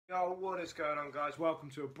Yo, what is going on, guys? Welcome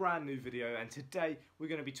to a brand new video, and today we're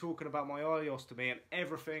going to be talking about my ileostomy and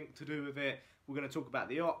everything to do with it. We're going to talk about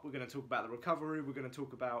the op, we're going to talk about the recovery, we're going to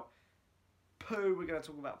talk about poo, we're going to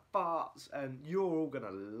talk about farts, and you're all going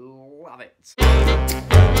to love it.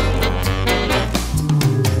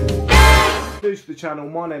 New to the channel,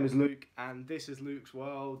 my name is Luke, and this is Luke's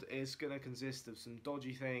World. It's going to consist of some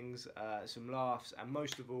dodgy things, some laughs, and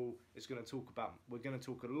most of all, we're going to talk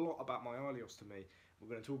a lot about my ileostomy. We're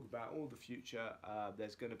going to talk about all the future.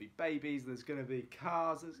 There's going to be babies, there's going to be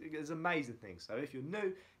cars, there's amazing things. So if you're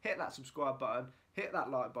new, hit that subscribe button, hit that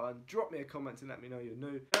like button, drop me a comment and let me know you're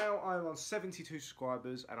new. Now I'm on 72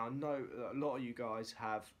 subscribers, and I know that a lot of you guys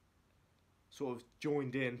have sort of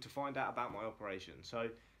joined in to find out about my operation. So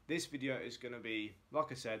this video is going to be,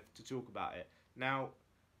 like I said, to talk about it. Now,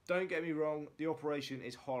 don't get me wrong, the operation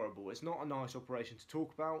is horrible. It's not a nice operation to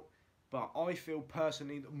talk about. But I feel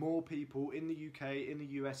personally that more people in the UK, in the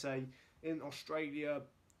USA, in Australia,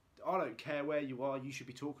 I don't care where you are, you should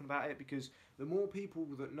be talking about it, because the more people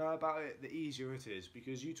that know about it, the easier it is.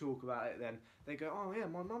 Because you talk about it, then they go, oh yeah,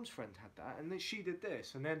 my mum's friend had that, and then she did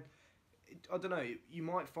this. And then, I don't know, you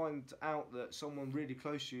might find out that someone really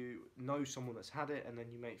close to you knows someone that's had it, and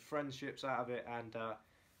then you make friendships out of it, and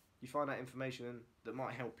you find out information that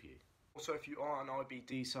might help you. Also, if you are an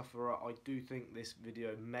IBD sufferer, I do think this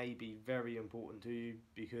video may be very important to you,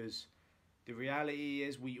 because the reality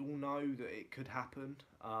is we all know that it could happen.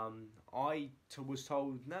 I was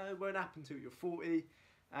told, no, it won't happen until you're 40,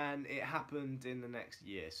 and it happened in the next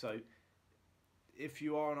year. So if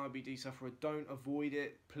you are an IBD sufferer, don't avoid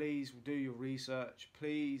it. Please do your research.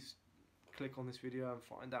 Please click on this video and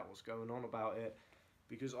find out what's going on about it,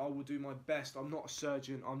 because I will do my best. I'm not a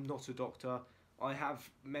surgeon, I'm not a doctor. I have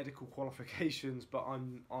medical qualifications, but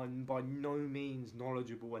I'm by no means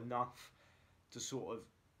knowledgeable enough to sort of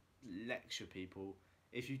lecture people.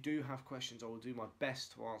 If you do have questions, I will do my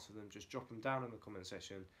best to answer them. Just drop them down in the comment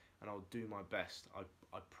section, and I'll do my best. I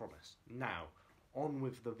promise. Now, on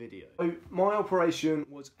with the video. So my operation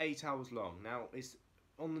was 8 hours long. Now, it's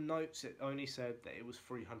on the notes. It only said that it was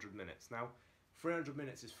 300 minutes. Now, 300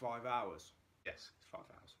 minutes is 5 hours. Yes, it's 5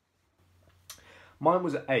 hours. Mine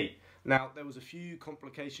was at 8. Now, there was a few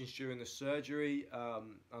complications during the surgery.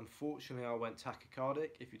 Unfortunately, I went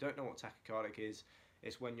tachycardic. If you don't know what tachycardic is,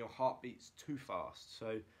 it's when your heart beats too fast.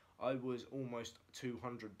 So I was almost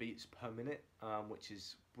 200 beats per minute, which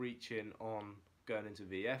is breaching on going into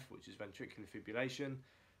VF, which is ventricular fibrillation,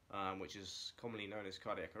 which is commonly known as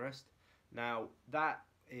cardiac arrest. Now, that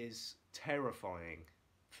is terrifying.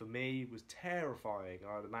 For me, it was terrifying,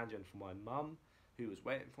 I would imagine, for my mum, who was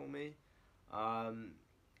waiting for me.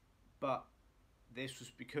 But this was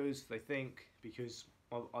because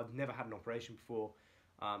I'd never had an operation before,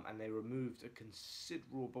 and they removed a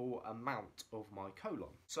considerable amount of my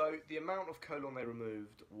colon. So the amount of colon they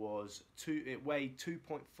removed was it weighed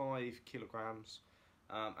 2.5 kilograms,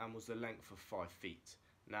 and was the length of 5 feet.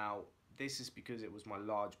 Now, this is because it was my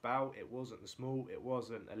large bowel. It wasn't the small, it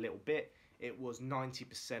wasn't a little bit, it was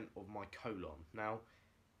 90% of my colon. Now,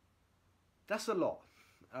 that's a lot.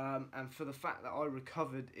 And for the fact that I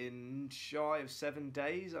recovered in shy of 7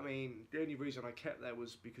 days, I mean, the only reason I kept there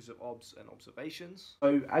was because of obs and observations.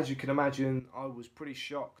 So, as you can imagine, I was pretty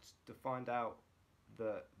shocked to find out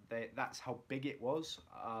that that's how big it was.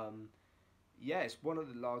 Yeah, it's one of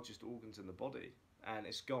the largest organs in the body, and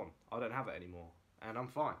it's gone. I don't have it anymore, and I'm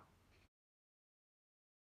fine.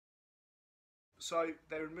 So,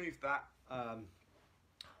 they removed that.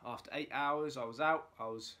 After 8 hours, I was out. I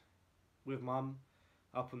was with Mum,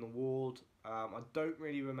 up on the ward. I don't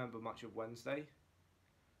really remember much of Wednesday,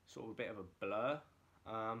 sort of a bit of a blur.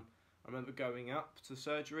 I remember going up to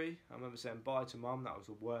surgery. I remember saying bye to Mum. That was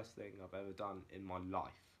the worst thing I've ever done in my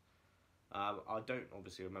life. I don't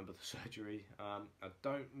obviously remember the surgery. I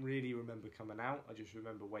don't really remember coming out. I just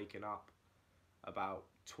remember waking up about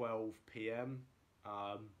 12 PM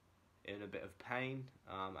in a bit of pain,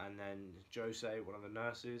 and then Jose, one of the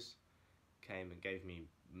nurses, came and gave me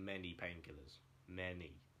many painkillers.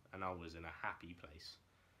 Many, and I was in a happy place.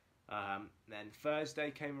 Then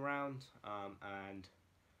Thursday came around, and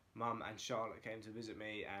Mum and Charlotte came to visit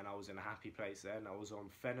me, and I was in a happy place then. I was on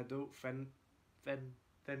fennel.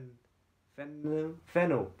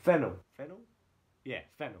 Yeah,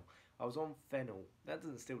 fennel. I was on fennel. That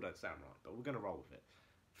still don't sound right, but we're gonna roll with it.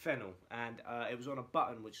 Fennel, and it was on a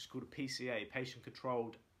button which is called a PCA,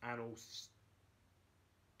 patient-controlled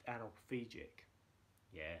analgesic.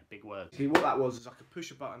 Yeah, big word. See, what that was is I could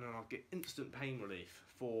push a button and I'd get instant pain relief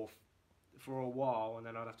for a while, and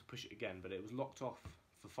then I'd have to push it again, but it was locked off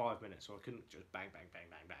for 5 minutes, so I couldn't just bang, bang, bang,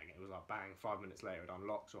 bang, bang. It was like bang, 5 minutes later it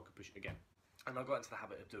unlocked, so I could push it again. And I got into the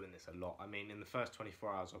habit of doing this a lot. I mean, in the first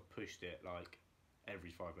 24 hours, I've pushed it like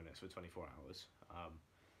every 5 minutes for 24 hours.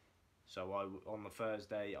 So on the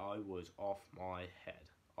Thursday, I was off my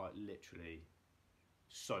head. I literally,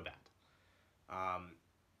 so bad.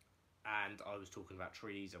 And I was talking about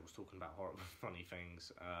trees, I was talking about horrible, funny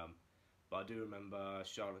things. But I do remember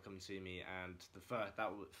Charlotte coming to see me, and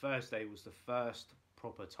Thursday was the first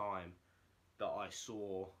proper time that I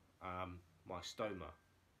saw my stoma.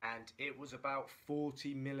 And it was about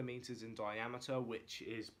 40 millimeters in diameter, which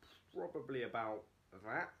is probably about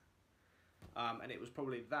that. And it was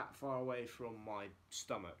probably that far away from my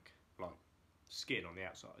stomach, like skin on the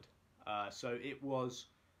outside. So it was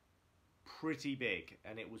pretty big,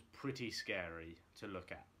 and it was pretty scary to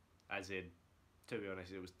look at. As in, to be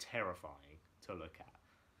honest, it was terrifying to look at.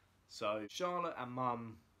 So Charlotte and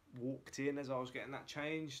Mum walked in as I was getting that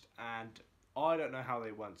changed, and I don't know how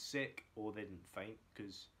they weren't sick or they didn't faint,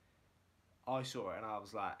 because I saw it and I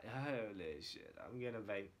was like, holy shit, I'm gonna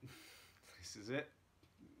faint. This is it.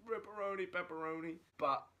 Ripperoni, pepperoni.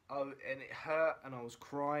 And it hurt, and I was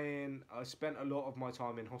crying. I spent a lot of my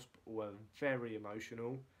time in hospital, were very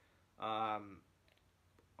emotional. I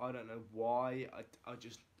don't know why.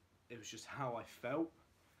 It was just how I felt.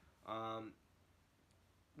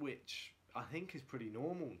 Which I think is pretty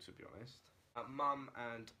normal, to be honest. Mum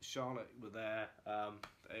and Charlotte were there.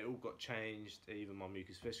 They all got changed. Even my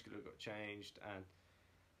mucus fistula got changed, and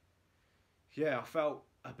yeah, I felt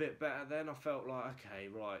a bit better then. I felt like, okay,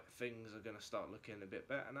 right, things are gonna start looking a bit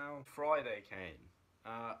better now. Friday came.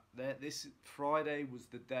 This Friday was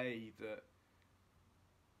the day that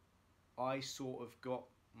I sort of got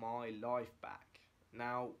my life back.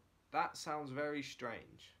 Now, that sounds very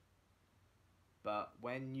strange. But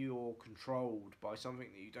when you're controlled by something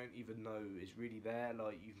that you don't even know is really there,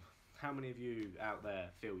 like how many of you out there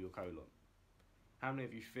feel your colon? How many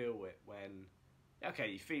of you feel it when, okay,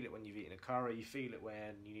 you feel it when you've eaten a curry, you feel it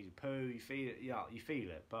when you need a poo, you feel it, yeah, you feel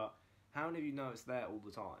it, but how many of you know it's there all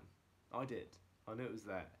the time? I did. I knew it was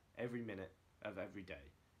there every minute of every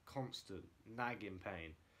day. Constant, nagging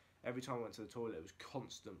pain. Every time I went to the toilet, it was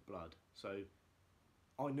constant blood. So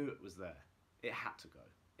I knew it was there. It had to go.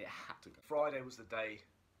 It had to go. Friday was the day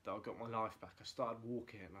that I got my life back. I started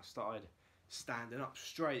walking and I started standing up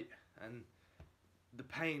straight, and the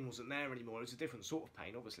pain wasn't there anymore. It was a different sort of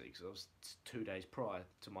pain, obviously, because I was 2 days prior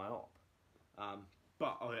to my op.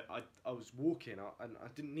 But I was walking and I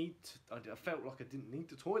didn't need to, I felt like I didn't need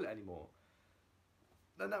the toilet anymore.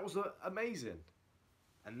 And that was amazing.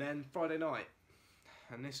 And then Friday night,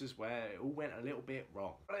 and this is where it all went a little bit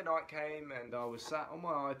wrong. Friday night came and I was sat on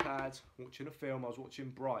my iPad watching a film. I was watching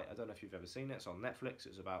Bright. I don't know if you've ever seen it. It's on Netflix.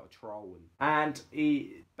 It's about a troll, and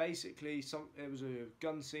he basically it was a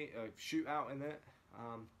gun scene, a shootout in it,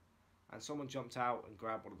 and someone jumped out and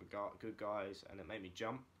grabbed one of the good guys, and it made me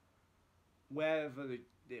jump. Whether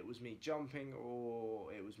it was me jumping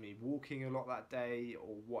or it was me walking a lot that day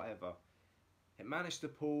or whatever, it managed to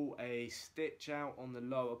pull a stitch out on the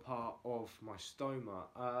lower part of my stoma.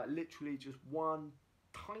 Literally just one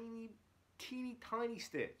teeny tiny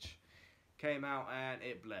stitch came out, and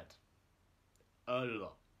it bled a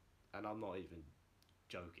lot. And I'm not even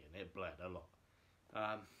joking, it bled a lot.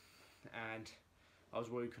 And I was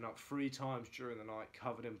woken up 3 times during the night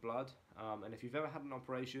covered in blood. And if you've ever had an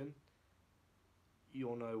operation,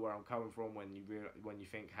 you'll know where I'm coming from when you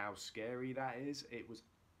think how scary that is. It was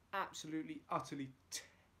absolutely, utterly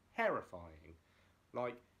terrifying.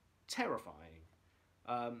 Like, terrifying.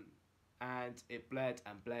 And it bled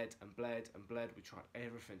and bled and bled and bled. We tried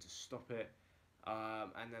everything to stop it.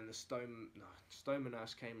 And then the stoma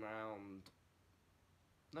nurse came round.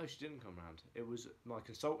 No, she didn't come round. It was my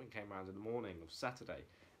consultant came round in the morning of Saturday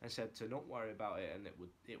and said to not worry about it, and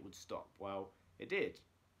it would stop. Well, it did.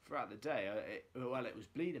 Throughout the day, it was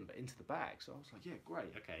bleeding, but into the bag. So I was like, yeah,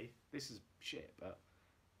 great, okay, this is shit, but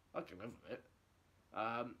I can live with it.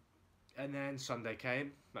 And then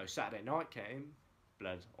Saturday night came,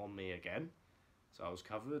 blood on me again. So I was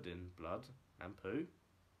covered in blood and poo.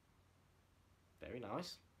 Very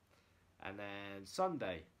nice. And then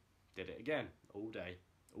Sunday, did it again, all day,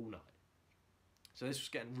 all night. So this was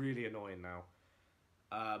getting really annoying now.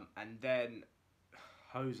 And then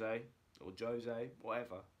Jose,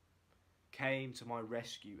 whatever, came to my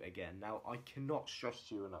rescue again. Now, I cannot stress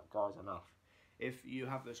you guys enough. If you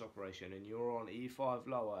have this operation and you're on E5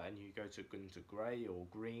 lower and you go into grey or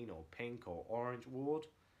green or pink or orange ward,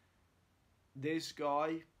 this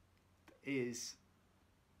guy he's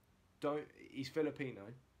Filipino,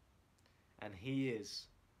 and he is,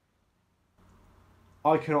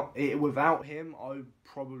 without him, I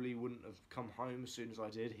probably wouldn't have come home as soon as I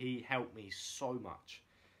did. He helped me so much.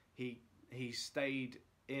 he stayed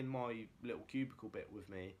in my little cubicle bit with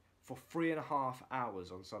me for 3.5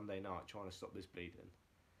 hours on Sunday night trying to stop this bleeding.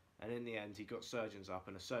 And in the end, he got surgeons up,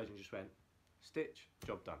 and a surgeon just went, stitch,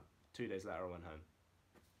 job done. 2 days later, I went home.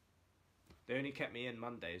 They only kept me in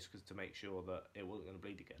Mondays because to make sure that it wasn't going to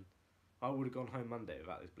bleed again. I would have gone home Monday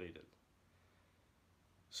without this bleeding.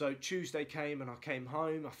 So Tuesday came and I came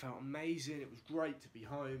home. I felt amazing. It was great to be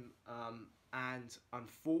home. And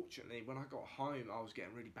unfortunately, when I got home, I was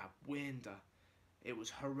getting really bad wind. It was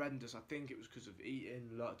horrendous. I think it was because of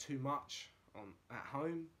eating like too much at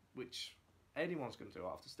home, which anyone's going to do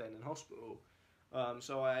after staying in hospital.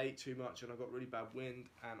 So I ate too much and I got really bad wind,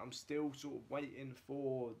 and I'm still sort of waiting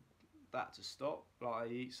for that to stop. Like, I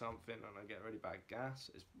eat something and I get really bad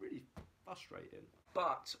gas. It's really frustrating.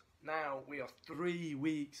 But now we are 3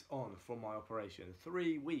 weeks on from my operation.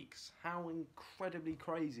 3 weeks. How incredibly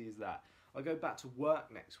crazy is that? I go back to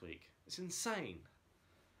work next week. It's insane.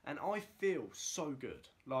 And I feel so good.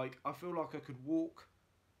 Like, I feel like I could walk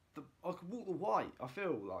the white. I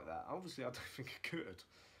feel like that. Obviously, I don't think I could.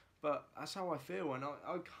 But that's how I feel. And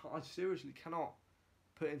I seriously cannot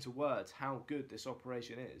put into words how good this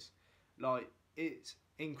operation is. Like, it's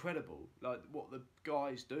incredible. Like, what the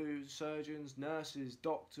guys do, surgeons, nurses,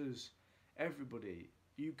 doctors, everybody.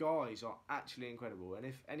 You guys are actually incredible. And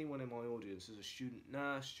if anyone in my audience is a student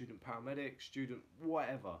nurse, student paramedic, student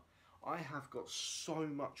whatever, I have got so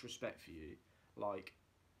much respect for you. Like,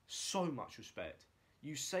 so much respect.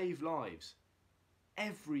 You save lives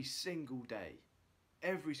every single day.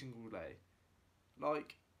 Every single day.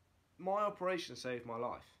 Like, my operation saved my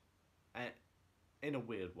life. And in a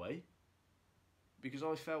weird way. Because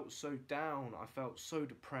I felt so down. I felt so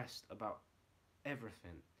depressed about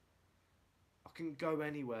everything. I couldn't go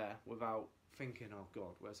anywhere without thinking, oh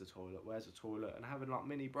God, where's the toilet? Where's the toilet? And having like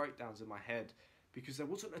mini breakdowns in my head because there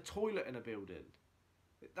wasn't a toilet in a building.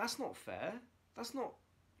 That's not fair. That's not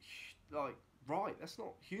like right. That's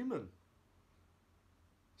not human.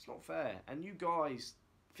 It's not fair. And you guys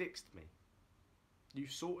fixed me. You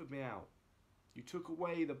sorted me out. You took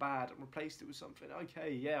away the bad and replaced it with something.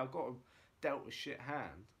 Okay, yeah, I've got a dealt with shit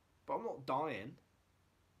hand, but I'm not dying.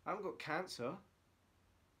 I haven't got cancer.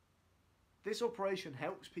 This operation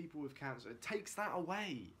helps people with cancer. It takes that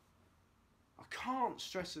away. I can't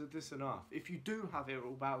stress this enough. If you do have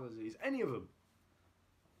irritable bowel disease, any of them,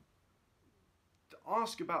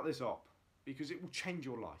 ask about this op, because it will change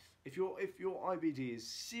your life. If your IBD is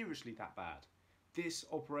seriously that bad, this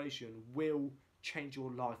operation will change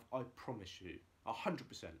your life, I promise you.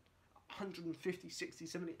 100%. 150, 60,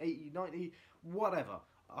 70, 80, 90, whatever.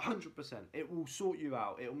 100%. It will sort you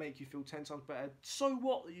out. It will make you feel 10 times better. So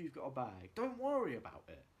what that you've got a bag? Don't worry about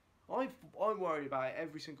it. I worry about it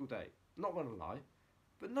every single day. Not gonna lie.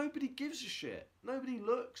 But nobody gives a shit. Nobody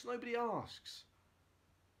looks. Nobody asks.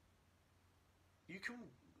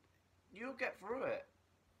 You'll get through it.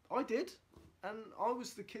 I did. And I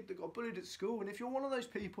was the kid that got bullied at school. And if you're one of those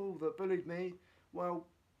people that bullied me, well,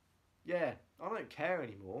 yeah, I don't care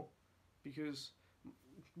anymore. Because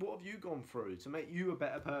what have you gone through to make you a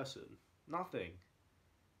better person? Nothing.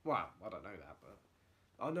 Well, I don't know that, but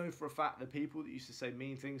I know for a fact that people that used to say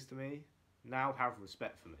mean things to me now have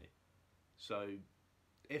respect for me. So,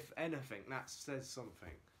 if anything, that says something.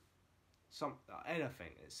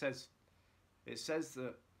 Anything. It says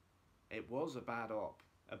that it was a bad op,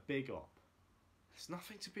 a big op. There's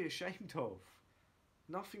nothing to be ashamed of.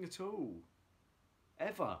 Nothing at all.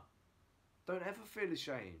 Ever. Don't ever feel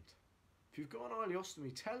ashamed. If you've got an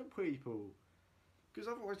ileostomy, tell people. Because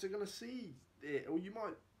otherwise they're going to see it, or you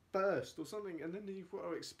might burst or something, and then you've got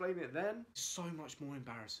to explain it then. It's so much more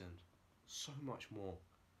embarrassing. So much more.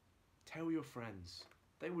 Tell your friends.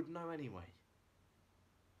 They would know anyway.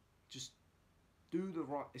 Just do the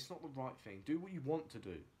right... It's not the right thing. Do what you want to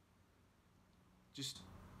do. Just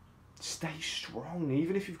stay strong.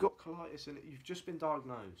 Even if you've got colitis and you've just been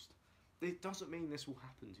diagnosed. It doesn't mean this will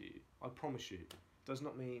happen to you. I promise you. It does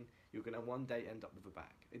not mean you're going to one day end up with a bag.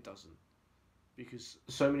 It doesn't. Because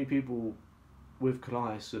so many people with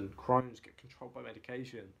colitis and Crohn's get controlled by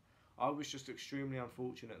medication. I was just extremely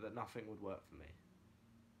unfortunate that nothing would work for me.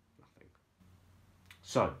 Nothing.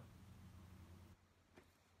 So,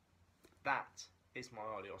 that is my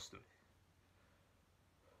ileostomy.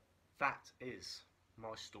 That is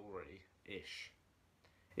my story-ish.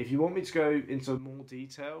 If you want me to go into more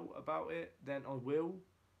detail about it, then I will.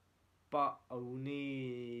 But I will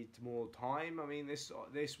need more time. I mean, this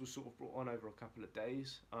was sort of brought on over a couple of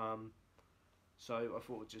days. So I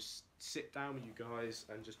thought I'd just sit down with you guys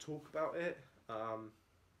and just talk about it.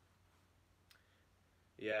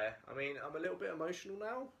 Yeah, I mean, I'm a little bit emotional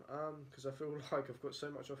now because I feel like I've got so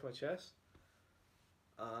much off my chest.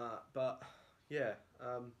 But yeah,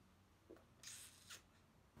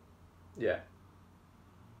 yeah.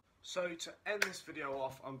 So to end this video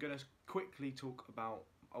off, I'm going to quickly talk about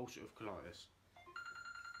ulcerative colitis.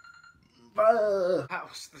 That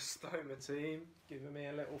was the Stoma team giving me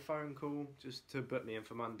a little phone call just to put me in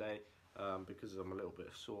for Monday, because I'm a little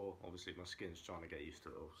bit sore. Obviously my skin's trying to get used to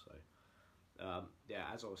it all. So yeah,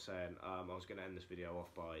 as I was saying, I was going to end this video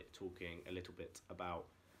off by talking a little bit about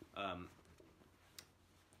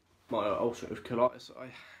my ulcerative colitis I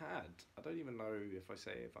had. I don't even know if I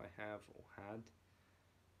say if I have or had.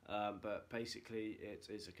 But basically it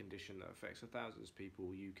is a condition that affects thousands of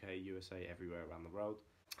people, UK, USA, everywhere around the world.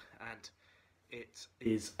 And it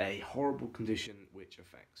is a horrible condition which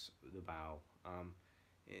affects the bowel.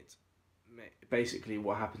 Basically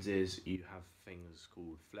what happens is you have things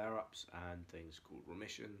called flare-ups and things called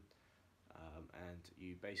remission. And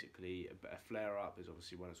you basically, a flare-up is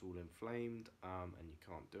obviously when it's all inflamed and you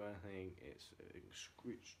can't do anything. It's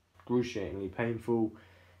excruciatingly painful.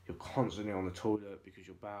 You're constantly on the toilet because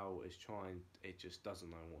your bowel is trying, it just doesn't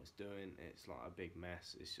know what it's doing. It's like a big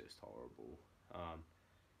mess. It's just horrible.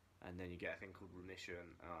 And then you get a thing called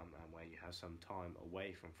remission, and where you have some time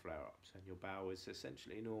away from flare-ups and your bowel is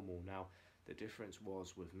essentially normal. Now, the difference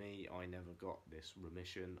was with me, I never got this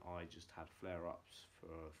remission. I just had flare-ups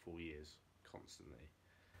for 4 years constantly,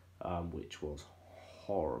 which was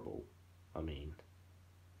horrible. I mean,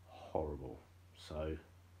 horrible. So,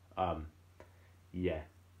 yeah,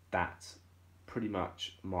 that's pretty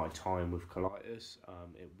much my time with colitis.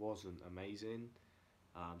 It wasn't amazing.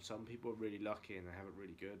 Some people are really lucky and they have it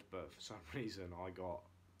really good, but for some reason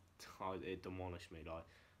it demolished me. Like,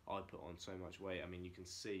 I put on so much weight. I mean, you can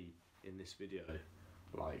see in this video,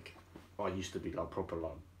 like, I used to be like proper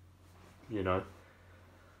like, you know,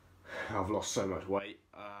 I've lost so much weight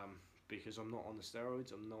because I'm not on the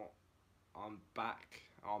steroids. I'm back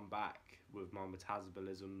with my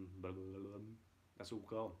metabolism. Blah, blah, blah, blah. That's all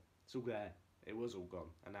gone. It's all there. It was all gone,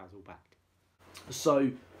 and now it's all back.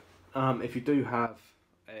 So, if you do have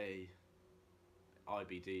a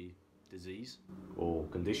IBD disease or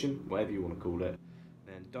condition, whatever you want to call it,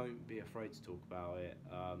 then don't be afraid to talk about it.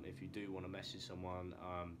 If you do want to message someone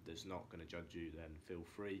that's not going to judge you, then feel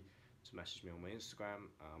free to message me on my Instagram.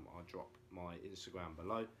 I'll drop my Instagram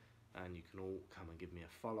below, and you can all come and give me a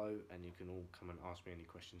follow, and you can all come and ask me any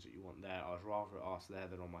questions that you want there. I'd rather ask there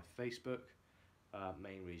than on my Facebook.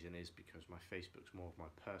 Main reason is because my Facebook's more of my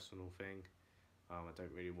personal thing. I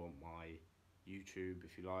don't really want my YouTube,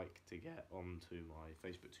 if you like, to get onto my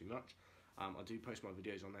Facebook too much. I do post my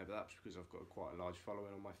videos on there, but that's because I've got quite a large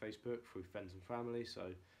following on my Facebook through friends and family.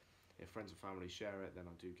 So if friends and family share it, then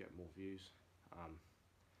I do get more views.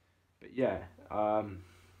 But yeah,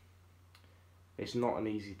 it's not an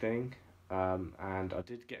easy thing. And I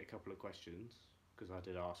did get a couple of questions, because I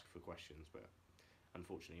did ask for questions, but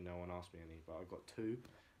unfortunately no one asked me any. But I got two.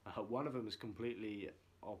 One of them is completely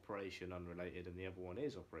operation unrelated, and the other one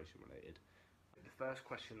is operation related. The first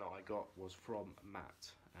question that I got was from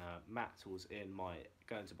Matt. Matt was in my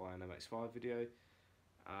going to buy an MX-5 video,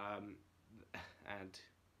 and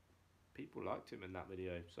people liked him in that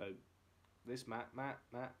video. So this Matt,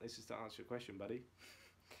 this is to answer your question, buddy.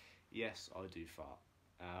 Yes, I do fart.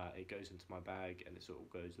 It goes into my bag and it sort of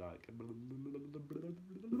goes like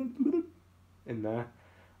in there.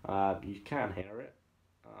 You can hear it,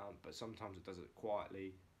 but sometimes it does it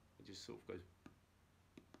quietly. It just sort of goes,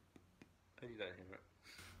 and you don't hear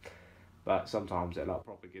it. But sometimes it like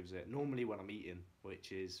proper gives it. Normally when I'm eating,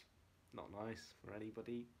 which is not nice for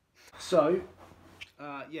anybody. So,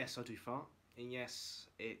 yes, I do fart. And yes,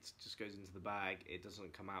 it just goes into the bag. It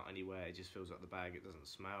doesn't come out anywhere. It just fills up the bag. It doesn't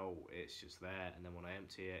smell. It's just there. And then when I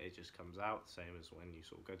empty it, it just comes out. Same as when you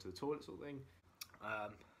sort of go to the toilet sort of thing.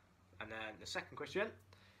 And then the second question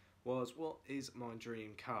was, what is my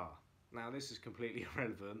dream car? Now, this is completely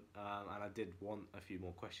irrelevant. And I did want a few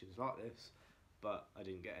more questions like this, but I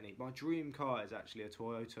didn't get any. My dream car is actually a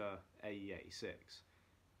Toyota AE86.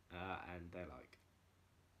 And they're like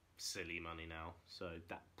silly money now, so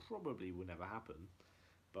that probably will never happen,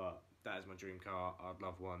 but that is my dream car. I'd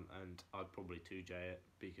love one, and I'd probably 2J it,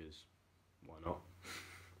 because why not?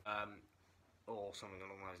 Or something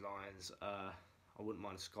along those lines. I wouldn't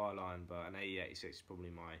mind a Skyline, but an AE86 is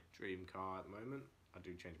probably my dream car at the moment. I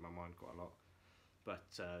do change my mind quite a lot, but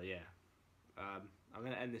yeah, I'm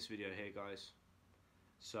going to end this video here, guys.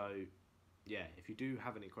 So yeah, if you do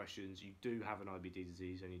have any questions, you do have an IBD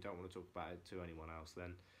disease and you don't want to talk about it to anyone else,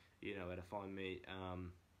 then you know where to find me.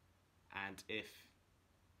 And if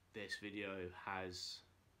this video has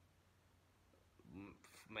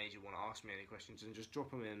made you want to ask me any questions, and just drop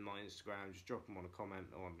them in my Instagram, just drop them on a comment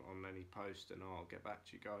on any post, and I'll get back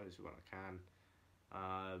to you guys when I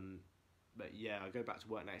can. But yeah, I go back to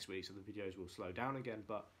work next week, so the videos will slow down again,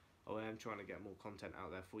 but I am trying to get more content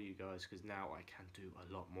out there for you guys, because now I can do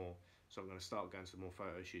a lot more. So I'm going to start going to more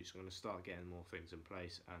photo shoots, I'm going to start getting more things in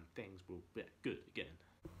place, and things will get good again.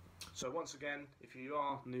 So once again, if you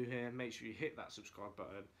are new here, make sure you hit that subscribe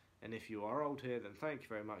button. And if you are old here, then thank you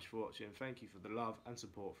very much for watching. Thank you for the love and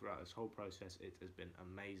support throughout this whole process. It has been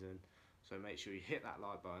amazing. So make sure you hit that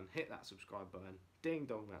like button, hit that subscribe button, ding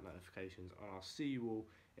dong that notifications, and I'll see you all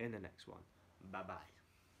in the next one. Bye bye.